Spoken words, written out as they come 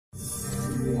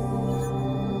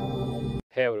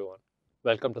Hey everyone,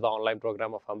 welcome to the online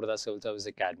program of Amrita Civil Service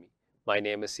Academy. My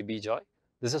name is CB Joy.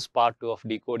 This is part 2 of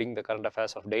decoding the current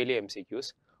affairs of daily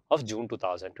MCQs of June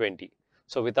 2020.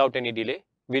 So without any delay,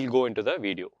 we'll go into the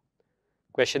video.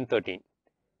 Question 13.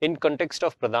 In context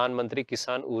of Pradhan Mantri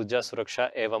Kisan Urja Suraksha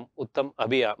Evam Uttam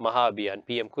Maha Abhiyan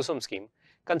PM Kusum scheme,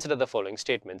 consider the following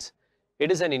statements.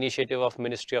 It is an initiative of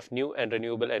Ministry of New and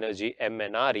Renewable Energy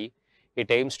MNRE. It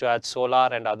aims to add solar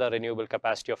and other renewable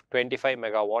capacity of 25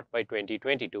 megawatt by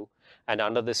 2022, and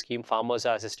under this scheme, farmers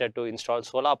are assisted to install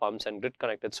solar pumps and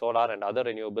grid-connected solar and other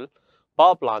renewable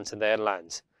power plants in their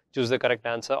lands. Choose the correct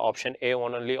answer. Option A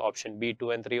 1 only, option B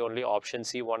 2 and 3 only, option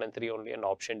C 1 and 3 only, and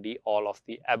option D all of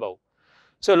the above.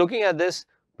 So looking at this,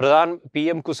 Pradhan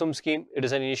PM Kusum scheme, it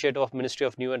is an initiative of Ministry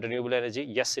of New and Renewable Energy.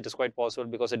 Yes, it is quite possible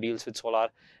because it deals with solar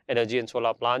energy and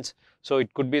solar plants. So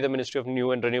it could be the Ministry of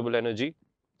New and Renewable Energy.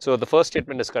 So the first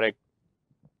statement is correct.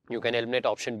 You can eliminate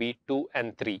option B, 2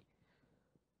 and 3.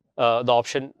 The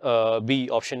option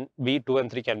B, 2 and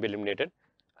 3 can be eliminated.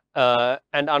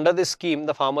 And under this scheme,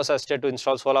 the farmers are assisted to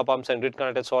install solar pumps and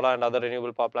grid-connected solar and other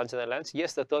renewable power plants in their lands.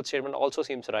 Yes, the third statement also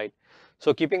seems right.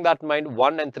 So keeping that in mind,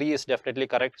 1 and 3 is definitely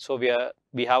correct. So we have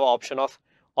an option of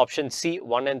option C,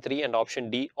 1 and 3, and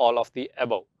option D, all of the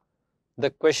above.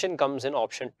 The question comes in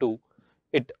option 2.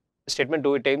 Statement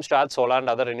 2, it aims to add solar and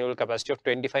other renewable capacity of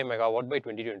 25 megawatt by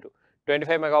 2022.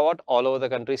 25 megawatt all over the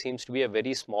country seems to be a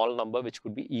very small number, which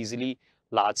could be easily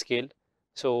large scale.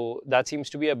 So that seems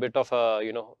to be a bit of a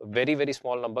very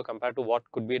small number compared to what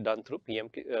could be done through PM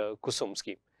Kusum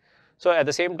scheme. So at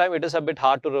the same time, it is a bit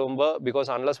hard to remember because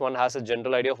unless one has a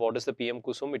general idea of what is the PM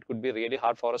Kusum, it could be really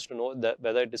hard for us to know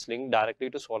whether it is linked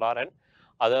directly to solar and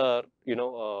other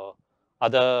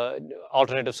other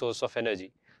alternative source of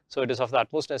energy. So it is of the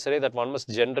utmost necessary that one must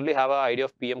generally have an idea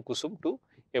of PM Kusum to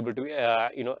able to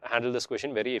handle this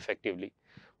question very effectively.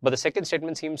 But the second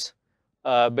statement seems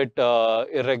a bit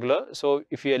irregular. So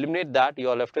if you eliminate that, you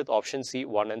are left with option C,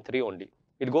 1 and 3 only.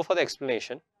 We'll go for the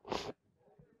explanation.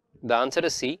 The answer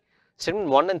is C. Statement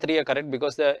 1 and 3 are correct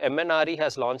because the MNRE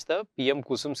has launched the PM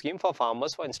Kusum scheme for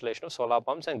farmers for installation of solar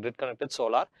pumps and grid-connected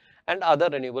solar and other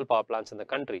renewable power plants in the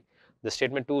country. The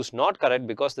statement 2 is not correct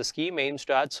because the scheme aims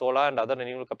to add solar and other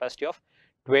renewable capacity of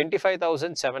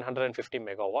 25,750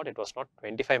 megawatt. It was not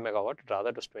 25 megawatt, rather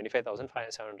it was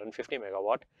 25,750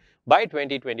 megawatt by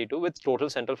 2022 with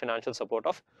total central financial support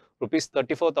of rupees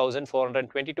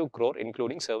 34,422 crore,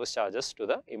 including service charges to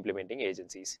the implementing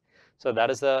agencies. So that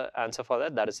is the answer for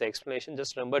that. That is the explanation.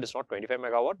 Just remember, it is not 25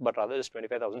 megawatt, but rather it is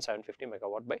 25,750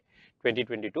 megawatt by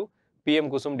 2022.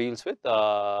 PM Kusum deals with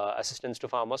assistance to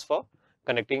farmers for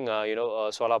connecting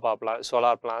solar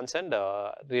plants and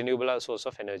renewable source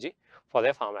of energy for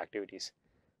their farm activities.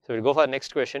 So we'll go for the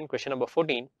next question. Question number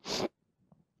 14.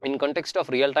 In context of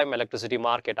real-time electricity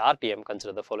market RTM,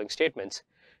 consider the following statements.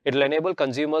 It will enable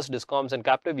consumers, discoms and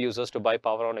captive users to buy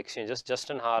power on exchanges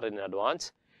just an hour in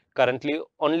advance. Currently,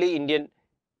 only Indian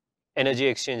Energy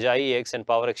Exchange IEX and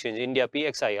Power Exchange India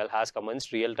PXIL has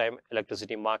commenced real-time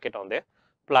electricity market on their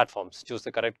platforms. Choose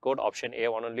the correct code. Option A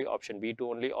 1 only, option B 2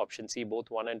 only, option C both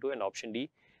 1 and 2, and option D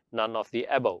none of the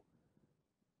above.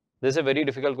 This is a very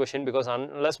difficult question because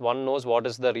unless one knows what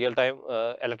is the real-time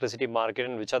electricity market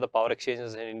and which are the power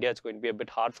exchanges in India, it's going to be a bit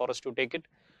hard for us to take it.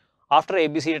 After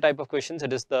ABCD type of questions,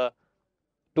 it is the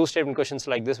two statement questions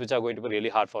like this which are going to be really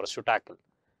hard for us to tackle.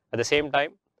 At the same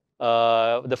time,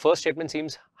 the first statement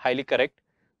seems highly correct.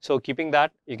 So keeping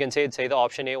that, you can say it's either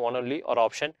option A 1 only or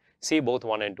option C both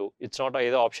 1 and 2. It's not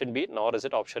either option B nor is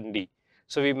it option D.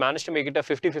 So we managed to make it a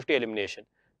 50-50 elimination.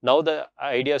 Now the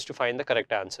idea is to find the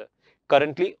correct answer.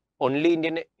 Currently, only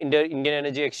Indian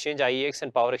Energy Exchange IEX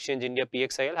and Power Exchange India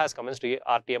PXIL has commenced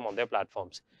RTM on their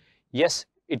platforms. Yes,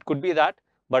 it could be that,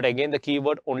 but again the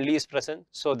keyword only is present,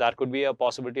 so there could be a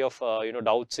possibility of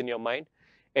doubts in your mind.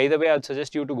 Either way, I would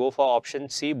suggest you to go for option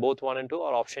C both 1 and 2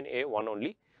 or option A 1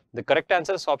 only. The correct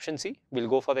answer is option C. We'll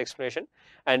go for the explanation,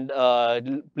 and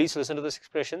please listen to this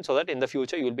explanation so that in the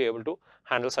future you will be able to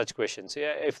handle such questions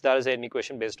if there is any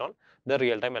question based on the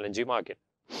real-time LNG market.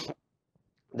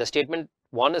 The statement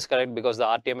 1 is correct because the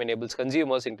RTM enables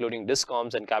consumers, including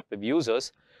discoms and captive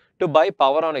users, to buy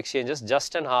power on exchanges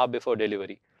just an hour before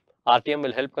delivery. RTM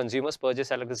will help consumers purchase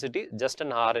electricity just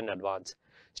an hour in advance.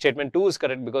 Statement 2 is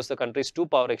correct because the country's two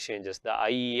power exchanges, the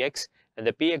IEX and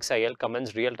the PXIL,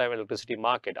 commence real-time electricity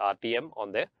market RTM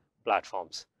on their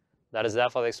platforms. That is there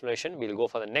for the explanation. We'll go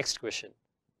for the next question.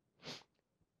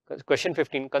 Question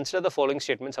 15. Consider the following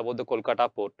statements about the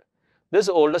Kolkata port. This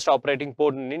oldest operating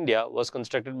port in India was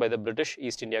constructed by the British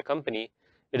East India Company.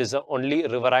 It is the only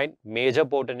riverine major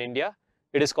port in India.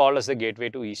 It is called as the gateway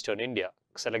to Eastern India.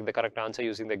 Select the correct answer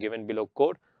using the given below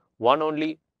code. 1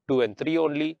 only, 2 and 3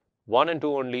 only, 1 and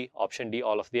 2 only, option D,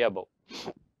 all of the above.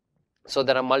 So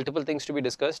there are multiple things to be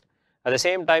discussed. At the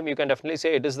same time, you can definitely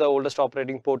say it is the oldest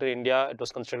operating port in India. It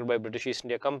was constructed by British East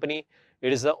India Company.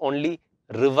 It is the only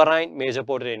riverine major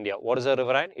port in India. What is a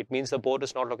riverine? It means the port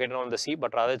is not located on the sea,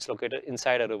 but rather it's located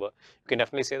inside a river. You can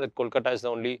definitely say that Kolkata is the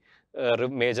only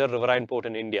major riverine port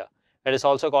in India. It is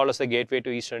also called as the gateway to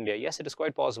Eastern India. Yes, it is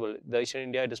quite possible. The Eastern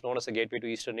India, it is known as the gateway to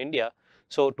Eastern India.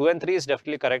 So 2 and 3 is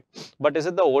definitely correct. But is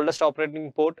it the oldest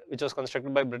operating port which was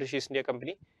constructed by British East India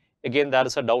Company? Again, there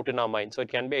is a doubt in our mind. So it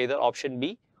can be either option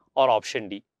B or option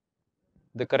D.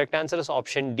 The correct answer is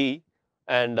option D.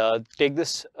 And take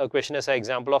this question as an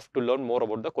example of to learn more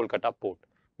about the Kolkata port.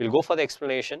 We'll go for the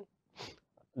explanation.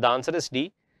 The answer is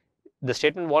D. The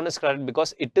statement 1 is correct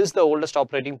because it is the oldest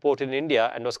operating port in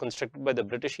India and was constructed by the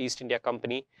British East India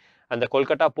Company. And the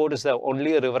Kolkata port is the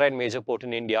only riverine major port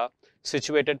in India,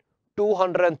 situated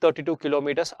 232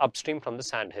 kilometers upstream from the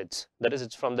sandheads. That is,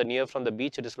 it's from the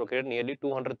beach. It is located nearly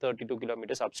 232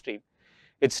 kilometers upstream.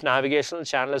 Its navigational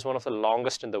channel is one of the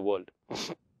longest in the world.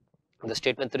 The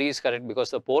statement 3 is correct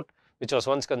because the port, which was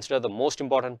once considered the most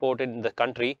important port in the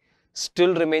country,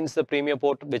 still remains the premier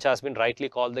port, which has been rightly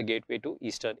called the gateway to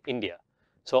Eastern India.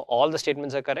 So all the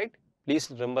statements are correct. Please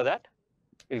remember that.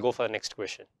 We'll go for the next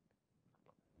question.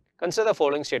 Consider the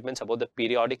following statements about the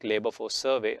Periodic Labour Force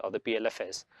Survey, or the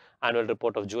PLFS, annual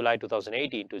report of July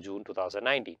 2018 to June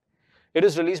 2019. It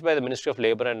is released by the Ministry of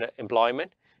Labour and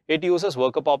Employment. It uses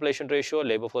worker population ratio,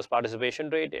 labour force participation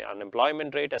rate,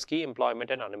 unemployment rate as key employment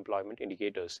and unemployment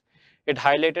indicators. It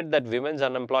highlighted that women's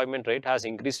unemployment rate has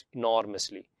increased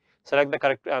enormously. Select the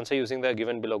correct answer using the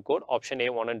given below code. Option A,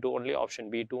 1 and 2 only,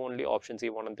 option B, 2 only, option C,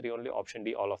 1 and 3 only, option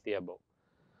D, all of the above.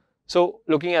 So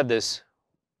looking at this,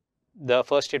 the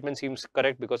first statement seems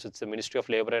correct because it's the Ministry of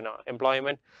Labour and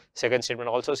Employment. Second statement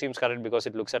also seems correct because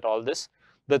it looks at all this.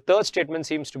 The third statement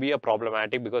seems to be a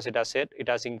problematic because it has said it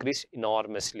has increased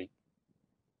enormously.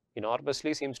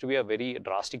 Enormously seems to be a very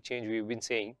drastic change we've been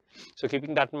saying. So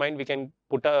keeping that in mind, we can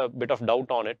put a bit of doubt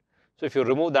on it. So if you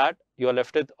remove that, you are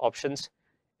left with options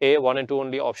A, 1 and 2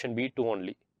 only, option B, 2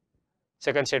 only.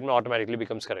 Second statement automatically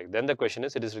becomes correct. Then the question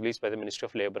is, it is released by the Ministry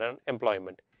of Labour and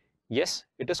Employment. Yes,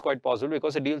 it is quite possible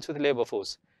because it deals with labour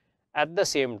force. At the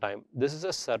same time, this is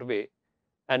a survey,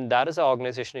 and there is an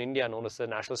organization in India known as the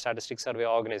National Statistics Survey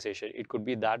Organization. It could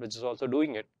be that which is also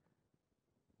doing it.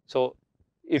 So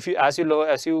if you, I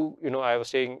was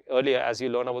saying earlier, as you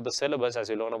learn about the syllabus, as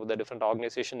you learn about the different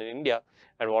organizations in India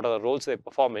and what are the roles they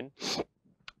perform in,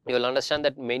 you will understand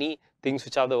that many things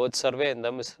which have the word survey in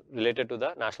them is related to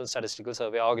the National Statistical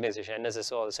Survey Organization,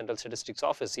 NSSO, or the Central Statistics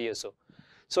Office, CSO.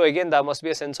 So again, there must be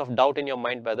a sense of doubt in your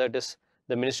mind whether it is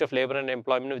the Ministry of Labour and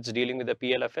Employment which is dealing with the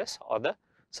PLFS or the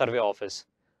survey office.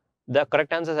 The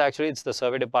correct answer is actually it's the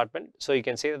survey department. So you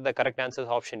can say that the correct answer is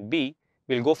option B.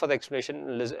 We'll go for the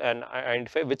explanation and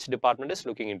identify which department is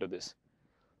looking into this.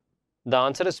 The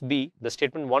answer is B. The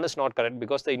statement 1 is not correct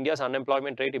because the India's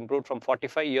unemployment rate improved from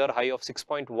 45-year high of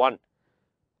 6.1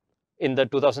 in the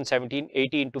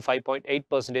 2017-18 to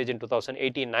 5.8% in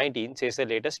 2018-19, says the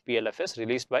latest PLFS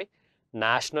released by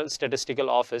National Statistical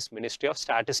Office, Ministry of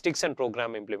Statistics and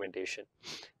Program Implementation.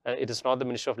 It is not the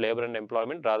Ministry of Labour and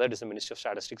Employment, rather it is the Ministry of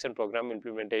Statistics and Program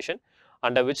Implementation,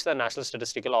 under which the National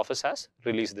Statistical Office has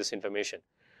released this information.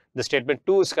 The statement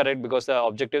 2 is correct because the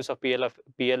objectives of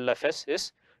PLFS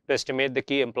is to estimate the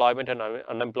key employment and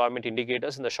unemployment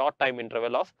indicators in the short time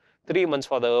interval of 3 months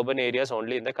for the urban areas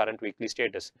only in the current weekly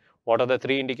status. What are the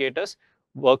 3 indicators?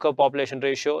 Worker population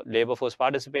ratio, labour force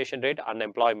participation rate,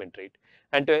 unemployment rate.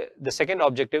 And the second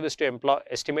objective is to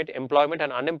estimate employment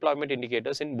and unemployment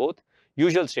indicators in both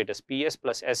usual status, PS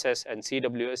plus SS, and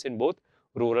CWS in both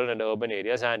rural and urban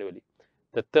areas annually.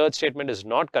 The third statement is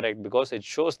not correct because it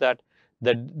shows that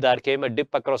there came a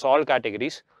dip across all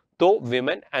categories, though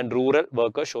women and rural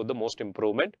workers showed the most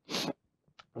improvement.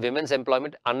 Women's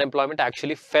unemployment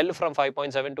actually fell from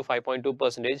 5.7 to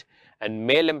 5.2%, and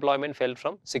male employment fell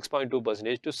from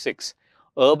 6.2% to 6.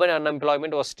 Urban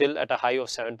unemployment was still at a high of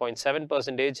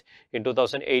 7.7% in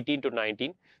 2018 to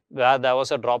 19, where there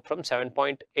was a drop from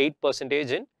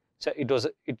 7.8% in. So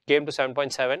it came to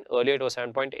 7.7. Earlier it was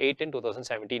 7.8 in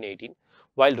 2017-18,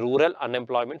 while rural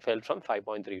unemployment fell from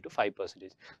 5.3 to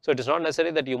 5%. So it is not necessary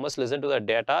that you must listen to the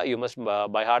data, you must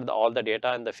by heart all the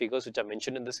data and the figures which are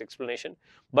mentioned in this explanation,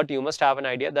 but you must have an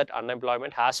idea that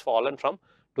unemployment has fallen from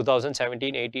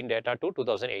 2017-18 data to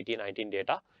 2018-19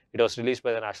 data. It was released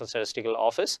by the National Statistical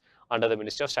Office under the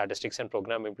Ministry of Statistics and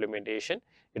Program Implementation.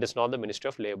 It is not the Ministry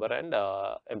of Labour and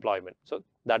Employment. So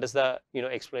that is the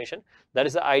explanation. That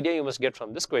is the idea you must get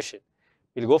from this question.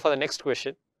 We'll go for the next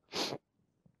question.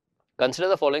 Consider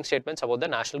the following statements about the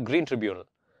National Green Tribunal.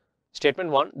 Statement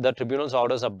 1, the tribunal's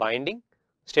orders are binding.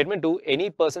 Statement 2, any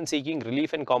person seeking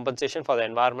relief and compensation for the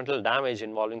environmental damage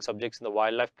involving subjects in the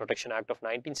Wildlife Protection Act of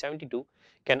 1972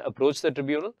 can approach the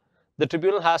tribunal. The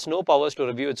tribunal has no powers to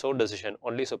review its own decision.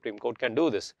 Only Supreme Court can do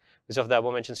this. Which of the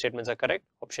above mentioned statements are correct?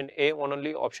 Option A, 1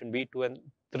 only. Option B, 2 and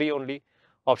 3 only.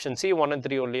 Option C, 1 and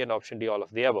 3 only. And option D, all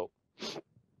of the above.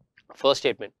 First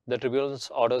statement, the tribunal's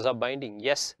orders are binding.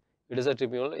 Yes, it is a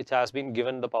tribunal. It has been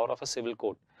given the power of a civil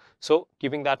court. So,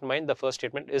 keeping that in mind, the first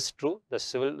statement is true.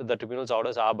 The tribunal's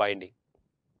orders are binding.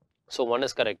 So, 1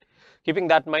 is correct. Keeping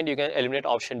that in mind, you can eliminate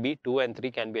option B. 2 and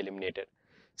 3 can be eliminated.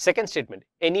 Second statement,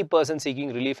 any person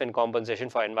seeking relief and compensation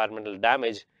for environmental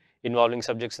damage involving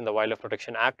subjects in the Wildlife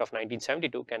Protection Act of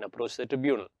 1972 can approach the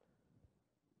tribunal.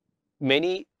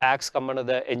 Many acts come under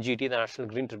the NGT, the National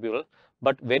Green Tribunal,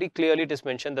 but very clearly it is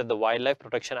mentioned that the Wildlife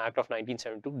Protection Act of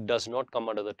 1972 does not come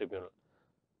under the tribunal.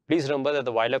 Please remember that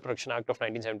the Wildlife Protection Act of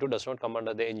 1972 does not come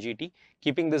under the NGT.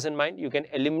 Keeping this in mind, you can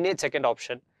eliminate second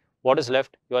option. What is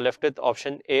left? You are left with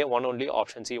option A, 1 only,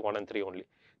 option C, 1 and 3 only.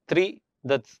 3,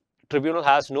 the tribunal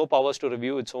has no powers to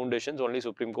review its own decisions. Only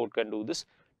Supreme Court can do this.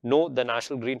 No, the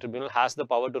National Green Tribunal has the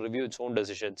power to review its own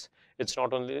decisions. It's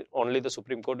not only the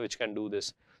Supreme Court which can do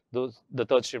this. The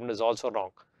third statement is also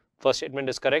wrong. First statement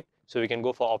is correct, so we can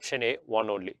go for option A, 1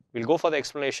 only. We'll go for the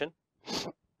explanation.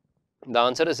 The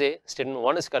answer is A. Statement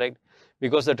 1 is correct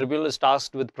because the tribunal is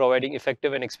tasked with providing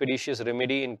effective and expeditious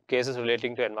remedy in cases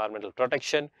relating to environmental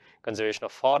protection, conservation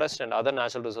of forest and other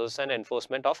natural resources, and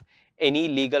enforcement of any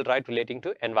legal right relating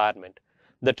to environment.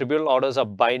 The tribunal orders are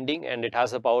binding and it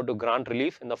has the power to grant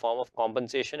relief in the form of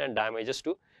compensation and damages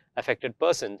to affected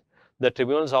persons. The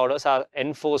tribunal's orders are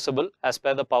enforceable as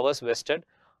per the powers vested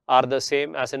are the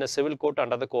same as in a civil court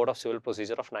under the Code of Civil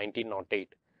Procedure of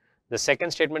 1908. The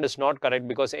second statement is not correct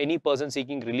because any person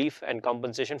seeking relief and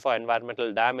compensation for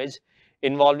environmental damage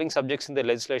involving subjects in the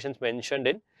legislations mentioned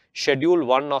in Schedule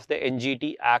 1 of the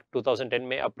NGT Act 2010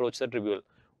 may approach the tribunal.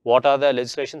 What are the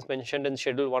legislations mentioned in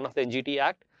Schedule 1 of the NGT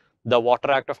Act? The Water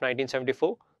Act of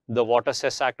 1974, the Water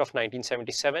Cess Act of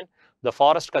 1977, the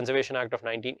Forest Conservation Act of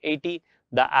 1980,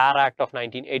 the Air Act of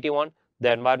 1981,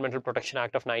 the Environmental Protection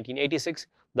Act of 1986,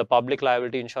 the Public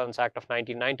Liability Insurance Act of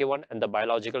 1991, and the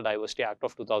Biological Diversity Act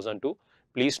of 2002.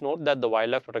 Please note that the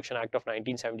Wildlife Protection Act of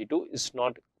 1972 is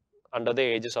not under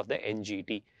the aegis of the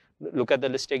NGT. Look at the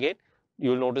list again.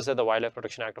 You will notice that the Wildlife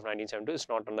Protection Act of 1972 is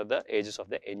not under the aegis of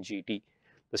the NGT.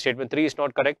 The statement 3 is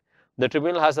not correct. The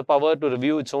tribunal has the power to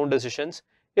review its own decisions.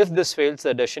 If this fails,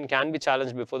 the decision can be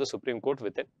challenged before the Supreme Court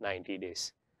within 90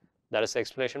 days. That is the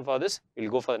explanation for this. We'll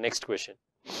go for the next question.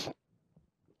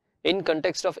 In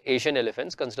context of Asian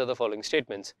elephants, consider the following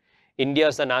statements. India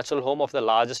is the natural home of the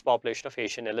largest population of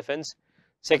Asian elephants.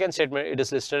 Second statement, it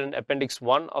is listed in Appendix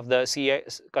 1 of the CI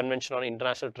Convention on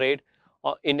International Trade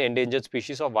in Endangered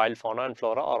Species of Wild Fauna and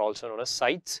Flora, or also known as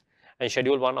CITES, and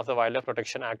Schedule 1 of the Wildlife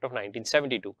Protection Act of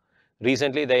 1972.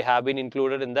 Recently, they have been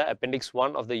included in the Appendix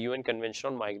 1 of the UN Convention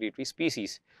on Migratory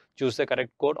Species. Choose the correct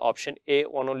code. Option A,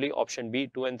 1 only. Option B,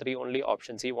 2 and 3 only.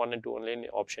 Option C, 1 and 2 only. And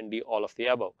option D, all of the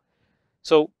above.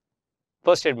 So,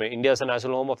 first statement, India is the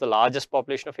natural home of the largest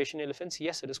population of Asian elephants.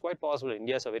 Yes, it is quite possible.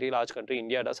 India is a very large country.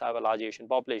 India does have a large Asian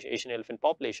elephant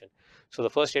population. So,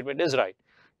 the first statement is right.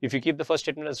 If you keep the first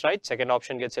statement as right, second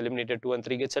option gets eliminated, 2 and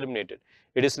 3 gets eliminated.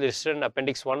 It is listed in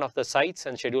Appendix 1 of the CITES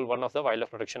and Schedule 1 of the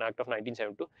Wildlife Protection Act of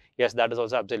 1972. Yes, that is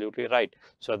also absolutely right.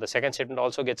 So, the second statement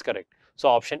also gets correct. So,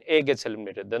 option A gets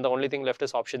eliminated. Then the only thing left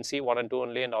is option C, 1 and 2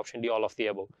 only, and option D, all of the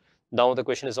above. Now, the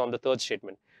question is on the third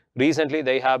statement. Recently,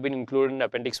 they have been included in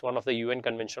Appendix 1 of the UN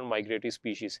Convention on Migratory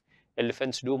Species.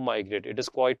 Elephants do migrate. It is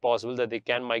quite possible that they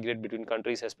can migrate between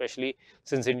countries, especially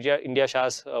since India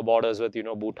shares borders with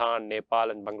Bhutan,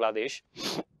 Nepal, and Bangladesh.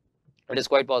 It is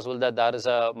quite possible that there is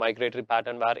a migratory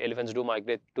pattern where elephants do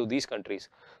migrate to these countries.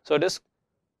 So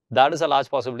that is a large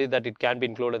possibility that it can be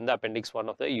included in the Appendix 1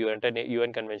 of the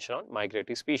UN Convention on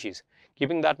Migratory Species.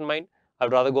 Keeping that in mind, I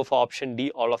would rather go for option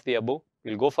D, all of the above.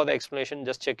 We'll go for the explanation,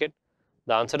 just check it.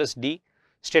 The answer is D.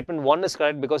 Statement 1 is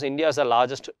correct because India is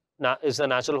the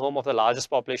natural home of the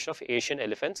largest population of Asian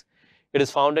elephants. It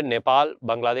is found in Nepal,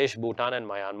 Bangladesh, Bhutan, and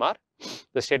Myanmar.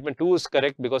 The statement 2 is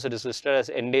correct because it is listed as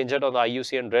endangered on the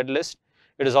IUCN Red List.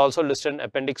 It is also listed in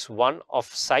Appendix 1 of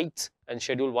CITES and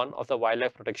Schedule 1 of the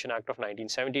Wildlife Protection Act of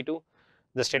 1972.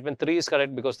 The statement 3 is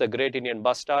correct because the Great Indian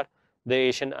Bustard, the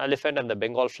Asian elephant, and the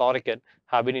Bengal florican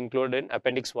have been included in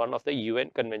Appendix 1 of the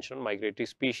UN Convention on Migratory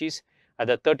Species at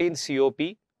the 13th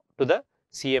COP to the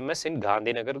CMS in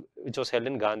Gandhinagar, which was held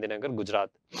in Gandhinagar, Gujarat.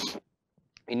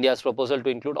 India's proposal to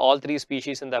include all 3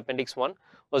 species in the Appendix 1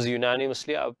 was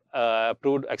unanimously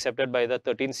accepted by the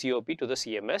 13th COP to the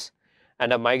CMS,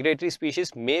 and a migratory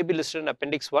species may be listed in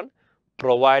Appendix 1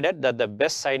 provided that the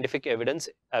best scientific evidence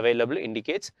available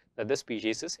indicates that the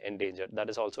species is endangered. That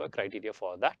is also a criteria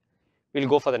for that. We'll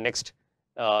go for the next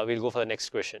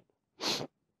question.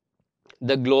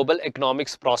 The Global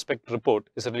Economics Prospect Report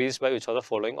is released by which of the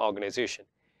following organization?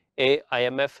 A.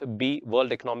 IMF, B.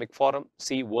 World Economic Forum,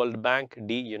 C. World Bank,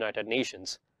 D. United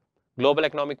Nations. Global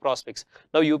Economic Prospects.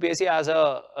 Now, UPSC has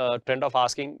a trend of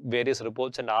asking various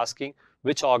reports and asking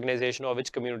which organization or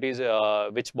which communities,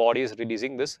 which body is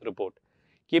releasing this report.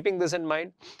 Keeping this in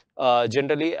mind,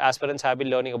 generally aspirants have been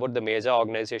learning about the major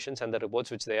organizations and the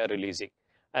reports which they are releasing.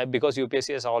 Because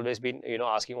UPSC has always been,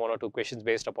 asking 1 or 2 questions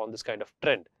based upon this kind of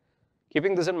trend.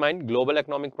 Keeping this in mind, Global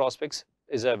Economic Prospects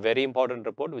is a very important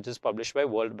report which is published by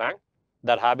World Bank.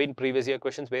 There have been previous year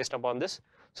questions based upon this.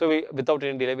 So without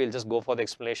any delay, we'll just go for the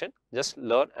explanation. Just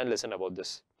learn and listen about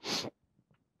this.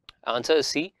 Answer is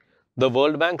C. The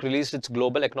World Bank released its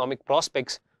Global Economic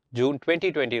Prospects June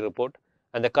 2020 report,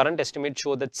 and the current estimates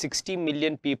show that 60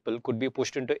 million people could be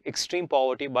pushed into extreme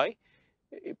poverty by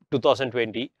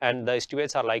 2020, and the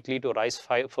estimates are likely to rise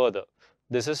further.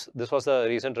 This was the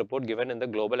recent report given in the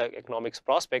Global Economics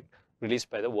Prospect released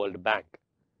by the World Bank.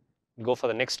 Go for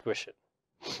the next question.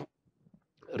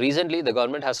 Recently, the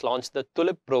government has launched the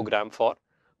TULIP program for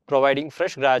providing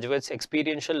fresh graduates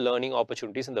experiential learning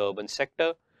opportunities in the urban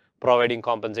sector, providing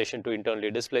compensation to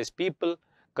internally displaced people,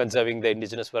 conserving the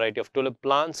indigenous variety of tulip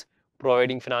plants,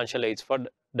 providing financial aids for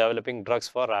developing drugs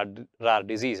for rare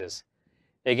diseases.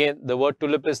 Again, the word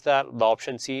tulip is there. The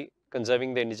option C,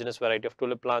 conserving the indigenous variety of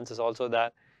tulip plants, is also there.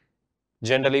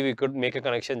 Generally, we could make a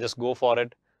connection, just go for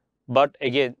it. But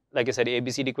again, like I said,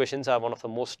 ABCD questions are one of the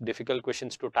most difficult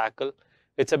questions to tackle.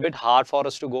 It's a bit hard for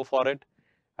us to go for it.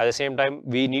 At the same time,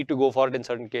 we need to go for it in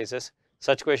certain cases.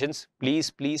 Such questions,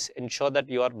 please ensure that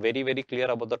you are very, very clear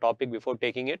about the topic before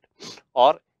taking it.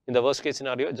 Or in the worst case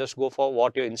scenario, just go for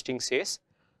what your instinct says.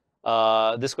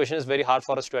 This question is very hard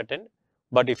for us to attend.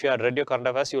 But if you have read your current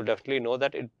affairs, you'll definitely know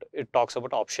that it talks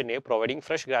about option A, providing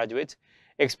fresh graduates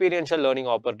experiential learning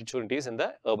opportunities in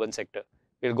the urban sector.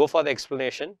 We'll go for the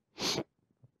explanation.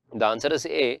 The answer is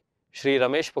A. Shri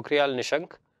Ramesh Pokhriyal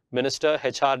Nishank, Minister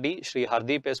HRD, Shri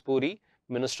Hardeep S. Puri,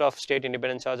 Minister of State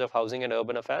Independent Charge of Housing and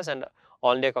Urban Affairs, and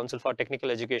All India Council for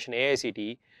Technical Education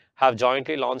AICTE have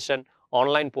jointly launched an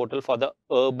online portal for the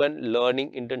Urban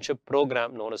Learning Internship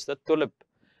Program known as the TULIP,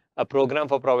 a program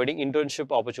for providing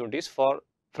internship opportunities for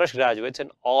fresh graduates in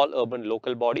all urban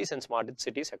local bodies and smart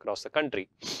cities across the country.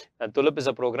 And TULIP is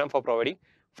a program for providing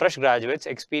fresh graduates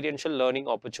experiential learning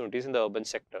opportunities in the urban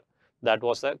sector. That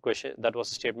was the question. That was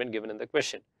the statement given in the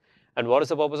question. And what is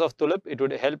the purpose of TULIP? It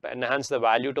would help enhance the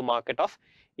value to market of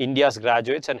India's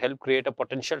graduates and help create a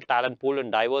potential talent pool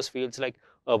in diverse fields like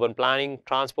urban planning,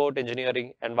 transport,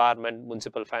 engineering, environment,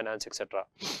 municipal finance, etc.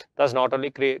 Thus, not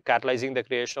only catalyzing the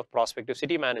creation of prospective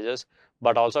city managers,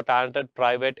 but also talented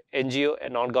private, NGO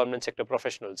and non-government sector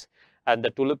professionals. And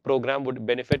the TULIP program would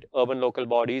benefit urban local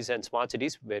bodies and smart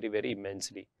cities very, very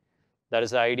immensely. That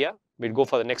is the idea. We'll go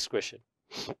for the next question.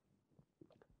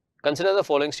 Consider the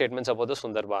following statements about the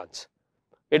Sundarbans.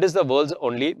 It is the world's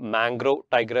only mangrove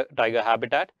tiger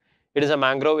habitat. It is a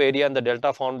mangrove area in the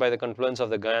delta formed by the confluence of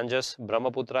the Ganges,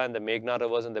 Brahmaputra and the Meghna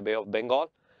rivers in the Bay of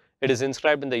Bengal. It is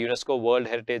inscribed in the UNESCO World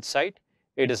Heritage Site.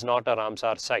 It is not a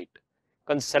Ramsar site.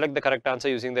 Select the correct answer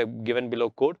using the given below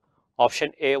code.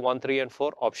 Option A 1, 3 and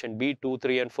 4, option B 2,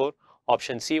 3 and 4,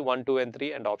 option C 1, 2 and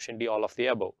 3 and option D all of the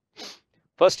above.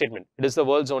 First statement, it is the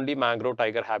world's only mangrove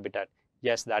tiger habitat.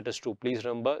 Yes, that is true. Please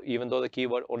remember, even though the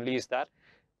keyword only is there,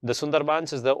 the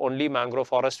Sundarbans is the only mangrove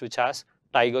forest which has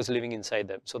tigers living inside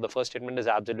them. So the first statement is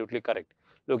absolutely correct.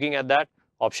 Looking at that,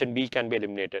 option B can be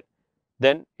eliminated.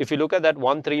 Then if you look at that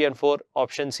 1, 3 and 4,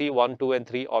 option C 1, 2 and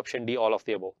 3, option D all of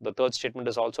the above. The third statement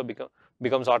is also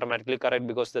becomes automatically correct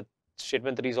because the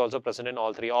statement 3 is also present in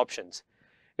all 3 options.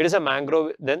 It is a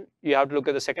mangrove. Then you have to look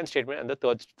at the second statement and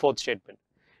the fourth statement.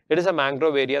 It is a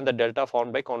mangrove area in the delta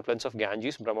formed by confluence of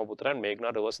Ganges, Brahmaputra and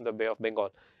Meghna rivers in the Bay of Bengal.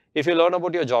 If you learn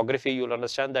about your geography, you will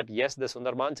understand that yes, the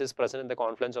Sundarbans is present in the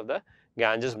confluence of the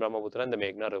Ganges, Brahmaputra and the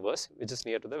Meghna rivers, which is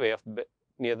near to the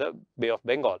Bay of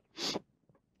Bengal.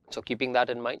 So keeping that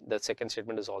in mind, the second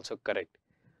statement is also correct.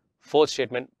 Fourth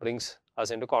statement brings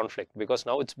us into conflict because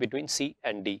now it's between C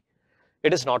and D.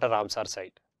 It is not a Ramsar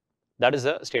site. That is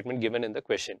the statement given in the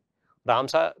question.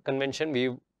 Ramsar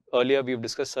Convention, earlier we've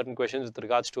discussed certain questions with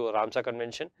regards to Ramsar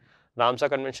Convention. Ramsar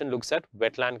Convention looks at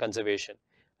wetland conservation,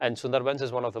 and Sundarbans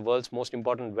is one of the world's most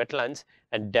important wetlands,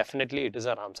 and definitely it is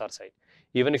a Ramsar site.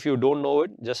 Even if you don't know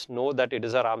it, just know that it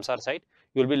is a Ramsar site.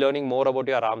 You will be learning more about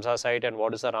your Ramsar site and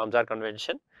what is the Ramsar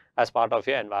Convention as part of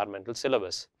your environmental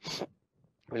syllabus.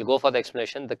 We'll go for the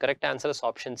explanation. The correct answer is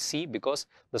option C, because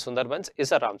the Sundarbans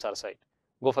is a Ramsar site.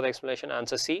 Go for the explanation.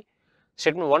 Answer C.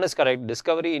 Statement 1 is correct.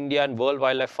 Discovery India and World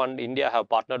Wildlife Fund India have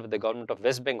partnered with the government of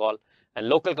West Bengal and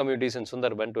local communities in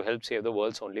Sundarban to help save the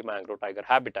world's only mangrove tiger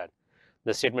habitat.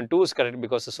 The statement 2 is correct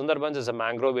because the Sundarbans is a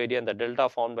mangrove area in the delta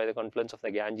formed by the confluence of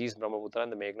the Ganges, Brahmaputra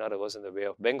and the Meghna rivers in the Bay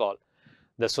of Bengal.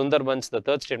 The Sundarbans, the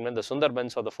third statement, the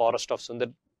Sundarbans or the forest of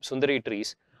Sundari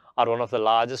trees are one of the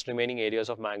largest remaining areas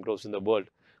of mangroves in the world.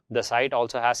 The site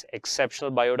also has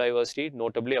exceptional biodiversity,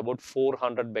 notably about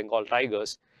 400 Bengal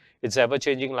tigers. Its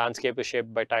ever-changing landscape is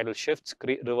shaped by tidal shifts,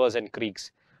 rivers and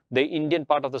creeks. The Indian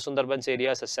part of the Sundarbans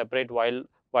area is a separate World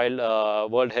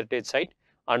Heritage Site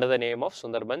under the name of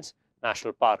Sundarbans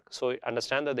National Park. So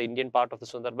understand that the Indian part of the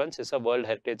Sundarbans is a World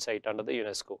Heritage Site under the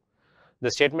UNESCO.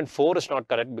 The statement 4 is not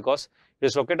correct because it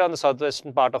is located on the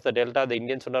southwestern part of the delta. The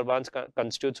Indian Sundarbans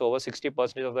constitutes over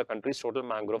 60% of the country's total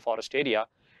mangrove forest area.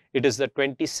 It is the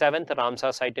 27th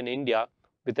Ramsar site in India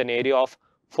with an area of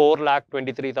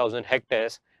 4,23,000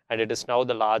 hectares, and it is now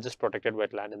the largest protected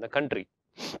wetland in the country.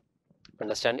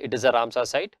 Understand, it is a Ramsar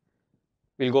site.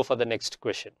 We'll go for the next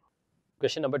question.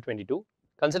 Question number 22.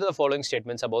 Consider the following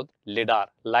statements about LIDAR,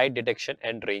 light detection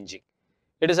and ranging.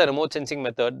 It is a remote sensing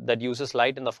method that uses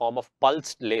light in the form of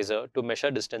pulsed laser to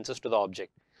measure distances to the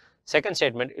object. Second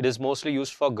statement, it is mostly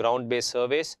used for ground-based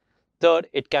surveys. Third,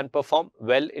 it can perform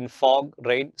well in fog,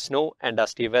 rain, snow and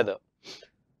dusty weather.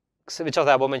 So which of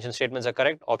the above mentioned statements are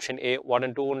correct? Option A, 1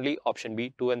 and 2 only. Option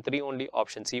B, 2 and 3 only.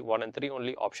 Option C, 1 and 3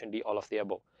 only. Option D, all of the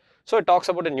above. So it talks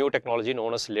about a new technology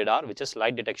known as LIDAR, which is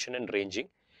light detection and ranging.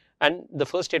 And the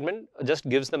first statement just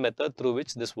gives the method through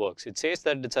which this works. It says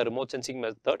that it's a remote sensing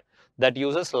method that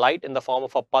uses light in the form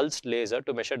of a pulsed laser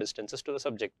to measure distances to the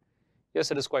subject.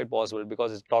 Yes, it is quite possible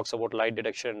because it talks about light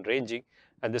detection and ranging,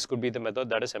 and this could be the method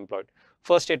that is employed.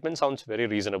 First statement sounds very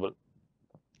reasonable.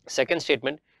 Second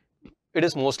statement, it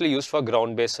is mostly used for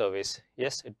ground-based surveys.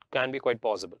 Yes, it can be quite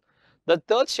possible. The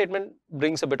third statement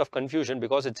brings a bit of confusion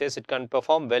because it says it can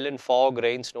perform well in fog,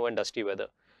 rain, snow and dusty weather.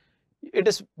 It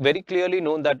is very clearly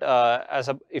known that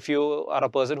if you are a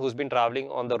person who's been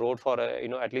traveling on the road for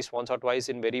at least once or twice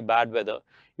in very bad weather,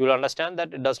 you will understand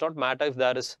that it does not matter if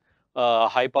there is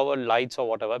high powered lights or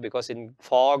whatever, because in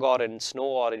fog or in snow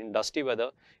or in dusty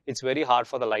weather, it's very hard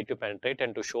for the light to penetrate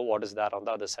and to show what is there on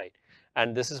the other side.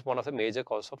 And this is one of the major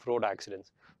causes of road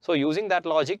accidents. So using that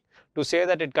logic to say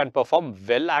that it can perform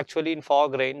well actually in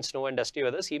fog, rain, snow and dusty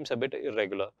weather seems a bit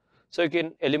irregular. So you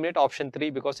can eliminate option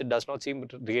 3 because it does not seem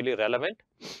really relevant.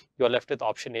 You are left with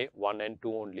option A, 1 and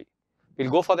 2 only.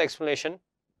 We'll go for the explanation.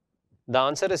 The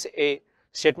answer is A.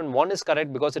 Statement 1 is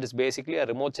correct because it is basically a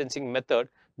remote sensing method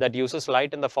that uses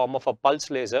light in the form of a pulse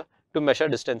laser to measure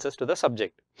distances to the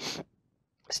subject.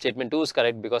 Statement 2 is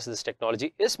correct because this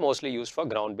technology is mostly used for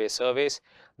ground-based surveys.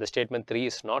 The statement 3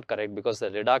 is not correct because the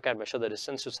LIDAR can measure the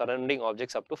distance to surrounding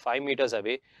objects up to 5 meters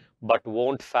away but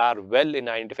won't fare well in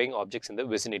identifying objects in the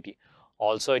vicinity.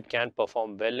 Also, it can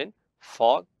perform well in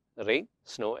fog, rain,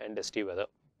 snow and dusty weather.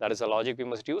 That is the logic we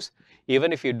must use.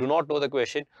 Even if you do not know the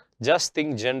question, just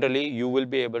think generally, you will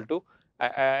be able to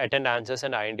attend answers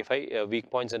and identify weak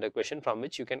points in the question from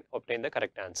which you can obtain the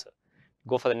correct answer.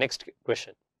 Go for the next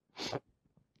question.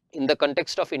 In the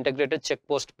context of integrated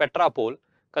checkpost Petrapol,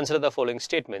 consider the following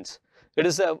statements. It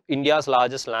is India's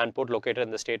largest land port located in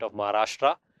the state of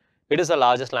Maharashtra. It is the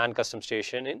largest land custom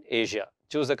station in Asia.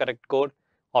 Choose the correct code.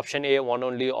 Option A, 1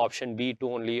 only. Option B,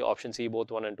 2 only. Option C, both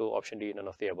 1 and 2. Option D, none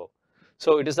of the above.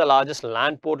 So it is the largest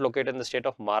land port located in the state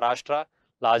of Maharashtra,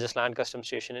 largest land custom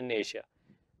station in Asia.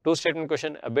 Two statement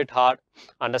question, a bit hard.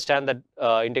 Understand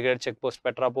that integrated checkpost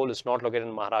Petrapol is not located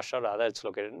in Maharashtra, rather it's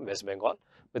located in West Bengal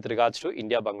with regards to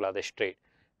India-Bangladesh trade.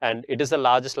 And it is the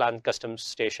largest land customs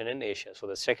station in Asia. So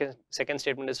the second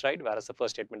statement is right, whereas the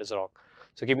first statement is wrong.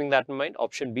 So keeping that in mind,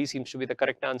 option B seems to be the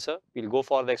correct answer. We'll go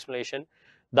for the explanation.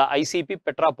 The ICP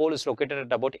Petrapol is located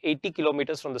at about 80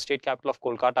 kilometers from the state capital of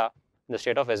Kolkata in the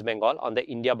state of West Bengal on the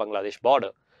India-Bangladesh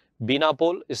border.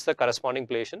 Binapol is the corresponding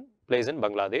place in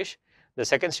Bangladesh. The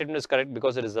second statement is correct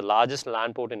because it is the largest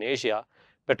land port in Asia.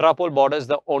 Petrapol border is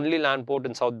the only land port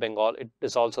in South Bengal. It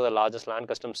is also the largest land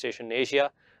customs station in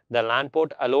Asia. The land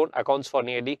port alone accounts for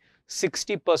nearly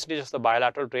 60% of the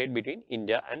bilateral trade between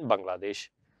India and Bangladesh.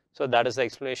 So that is the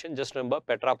explanation. Just remember,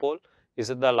 Petrapol is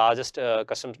the largest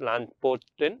customs land port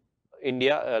in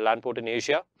India, land port in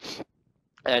Asia,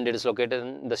 and it is located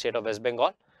in the state of West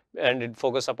Bengal, and it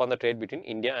focuses upon the trade between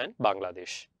India and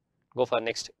Bangladesh. Go for the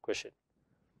next question.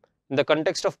 In the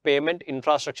context of Payment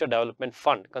Infrastructure Development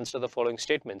Fund, consider the following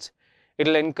statements. It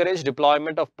will encourage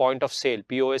deployment of point of sale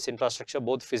POS infrastructure,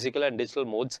 both physical and digital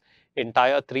modes, in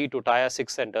Tier 3 to Tier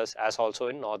 6 centers as also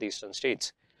in northeastern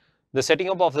states. The setting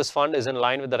up of this fund is in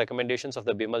line with the recommendations of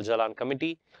the Bimal Jalan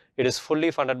Committee. It is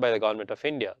fully funded by the Government of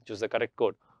India. Choose the correct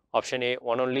code. Option A,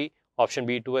 1 only. Option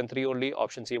B, 2 and 3 only.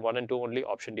 Option C, 1 and 2 only.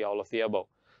 Option D, all of the above.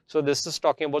 So this is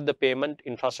talking about the Payment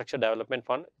Infrastructure Development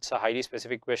Fund. It's a highly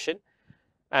specific question.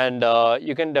 And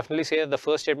you can definitely say that the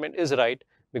first statement is right,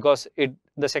 because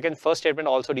the first statement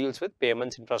also deals with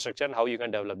payments infrastructure and how you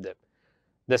can develop them.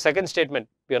 The second statement,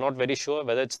 we are not very sure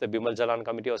whether it's the Bimal Jalan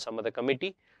Committee or some other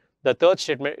committee. The third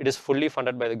statement, it is fully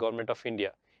funded by the Government of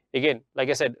India. Again, like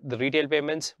I said, the retail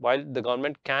payments, while the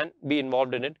government can be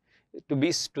involved in it,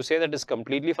 to say that it's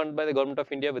completely funded by the Government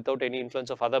of India without any influence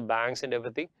of other banks and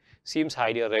everything seems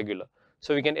highly irregular.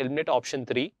 So we can eliminate option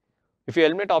 3. If you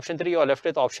eliminate option 3, you are left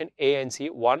with option A and C,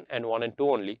 1 and 2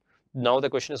 only. Now the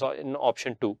question is in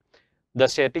option 2. The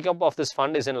setting up of this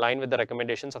fund is in line with the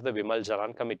recommendations of the Bimal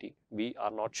Jalan Committee. We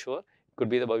are not sure. It could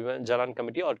be the Bimal Jalan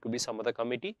Committee or it could be some other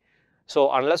committee.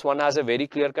 So unless one has a very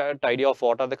clear-cut idea of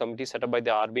what are the committees set up by the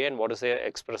RBI and what is their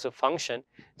expressive function,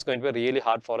 it's going to be really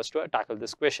hard for us to tackle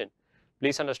this question.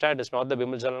 Please understand, it's not the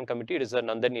Bimal Jalan Committee, it is the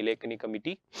Nandan Nilekani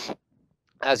Committee.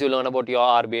 As you learn about your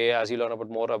RBI, as you learn about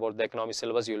more about the economic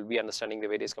syllabus, you will be understanding the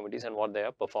various committees and what they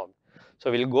have performed.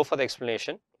 So we'll go for the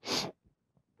explanation.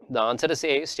 The answer is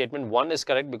A. Statement 1 is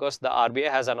correct because the RBI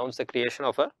has announced the creation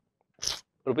of a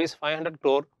rupees 500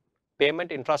 crore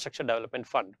Payment Infrastructure Development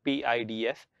Fund,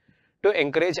 PIDF, to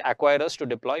encourage acquirers to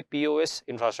deploy POS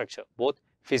infrastructure, both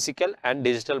physical and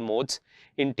digital modes,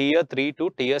 in Tier 3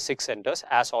 to Tier 6 centers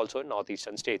as also in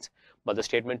northeastern states. But the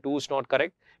statement 2 is not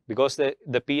correct because the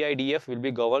PIDF will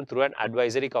be governed through an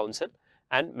advisory council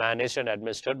and managed and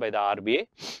administered by the RBI.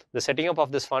 The setting up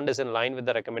of this fund is in line with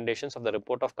the recommendations of the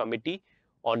report of Committee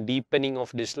on Deepening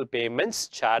of Digital Payments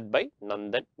chaired by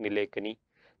Nandan Nilekani.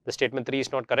 The statement 3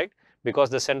 is not correct because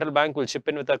the central bank will chip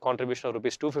in with a contribution of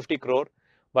rupees 250 crore,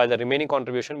 while the remaining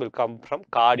contribution will come from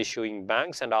card issuing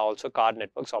banks and are also card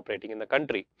networks operating in the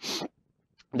country.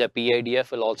 The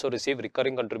PIDF will also receive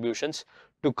recurring contributions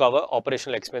to cover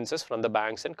operational expenses from the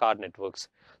banks and card networks.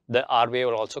 The RBI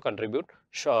will also contribute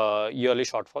yearly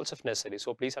shortfalls if necessary.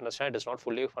 So please understand, it is not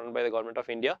fully funded by the Government of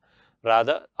India.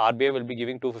 Rather, RBI will be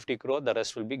giving 250 crore. The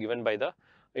rest will be given by the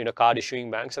card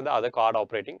issuing banks and the other card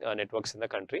operating networks in the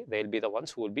country. They will be the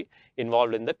ones who will be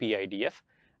involved in the PIDF.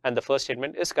 And the first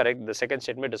statement is correct. The second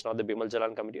statement is not the Bimal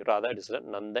Jalan Committee. Rather, it is the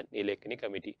Nandan Nilekani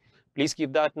Committee. Please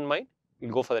keep that in mind.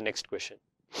 We'll go for the next question.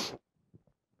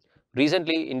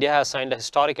 Recently, India has signed a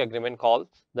historic agreement called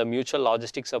the Mutual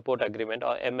Logistics Support Agreement,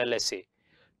 or MLSA,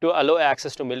 to allow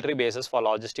access to military bases for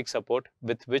logistics support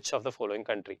with which of the following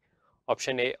country?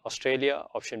 Option A, Australia.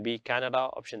 Option B, Canada.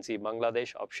 Option C,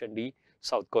 Bangladesh. Option D,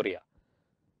 South Korea.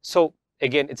 So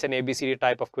again, it's an ABCD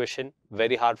type of question,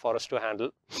 very hard for us to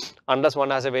handle. Unless one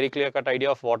has a very clear-cut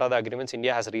idea of what are the agreements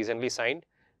India has recently signed,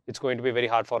 it's going to be very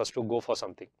hard for us to go for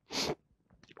something.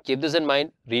 Keep this in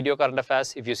mind, read your current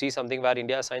affairs. If you see something where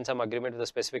India has signed some agreement with a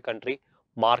specific country,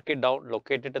 mark it down,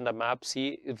 locate it in the map,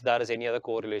 see if there is any other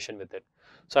correlation with it.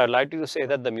 So I'd like to say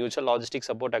that the Mutual Logistics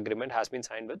Support Agreement has been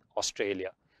signed with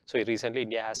Australia. So recently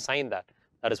India has signed that.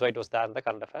 That is why it was there in the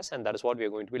current affairs, and that is what we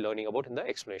are going to be learning about in the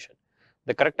explanation.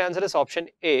 The correct answer is option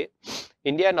A.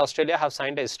 India and Australia have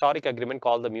signed a historic agreement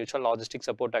called the Mutual Logistics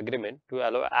Support Agreement to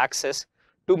allow access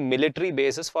to military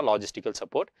bases for logistical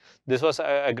support. This was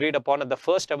agreed upon at the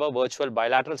first ever virtual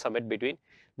bilateral summit between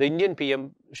the Indian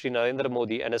PM Shri Narendra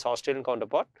Modi and his Australian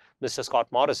counterpart Mr. Scott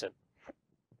Morrison.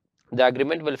 The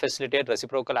agreement will facilitate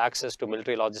reciprocal access to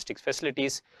military logistics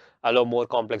facilities, allow more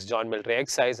complex joint military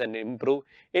exercise, and improve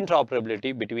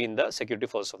interoperability between the security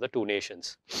forces of the two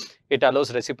nations. It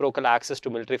allows reciprocal access to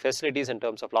military facilities in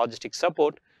terms of logistics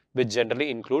support, which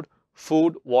generally include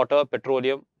food, water,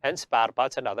 petroleum, and spare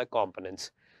parts and other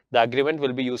components. The agreement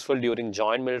will be useful during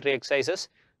joint military exercises,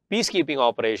 peacekeeping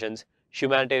operations,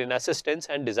 humanitarian assistance,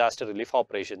 and disaster relief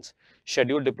operations,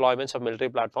 scheduled deployments of military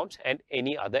platforms, and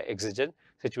any other exigent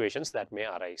situations that may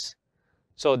arise.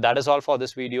 So that is all for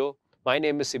this video. My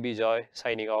name is Sibi Joy,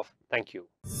 signing off. Thank you.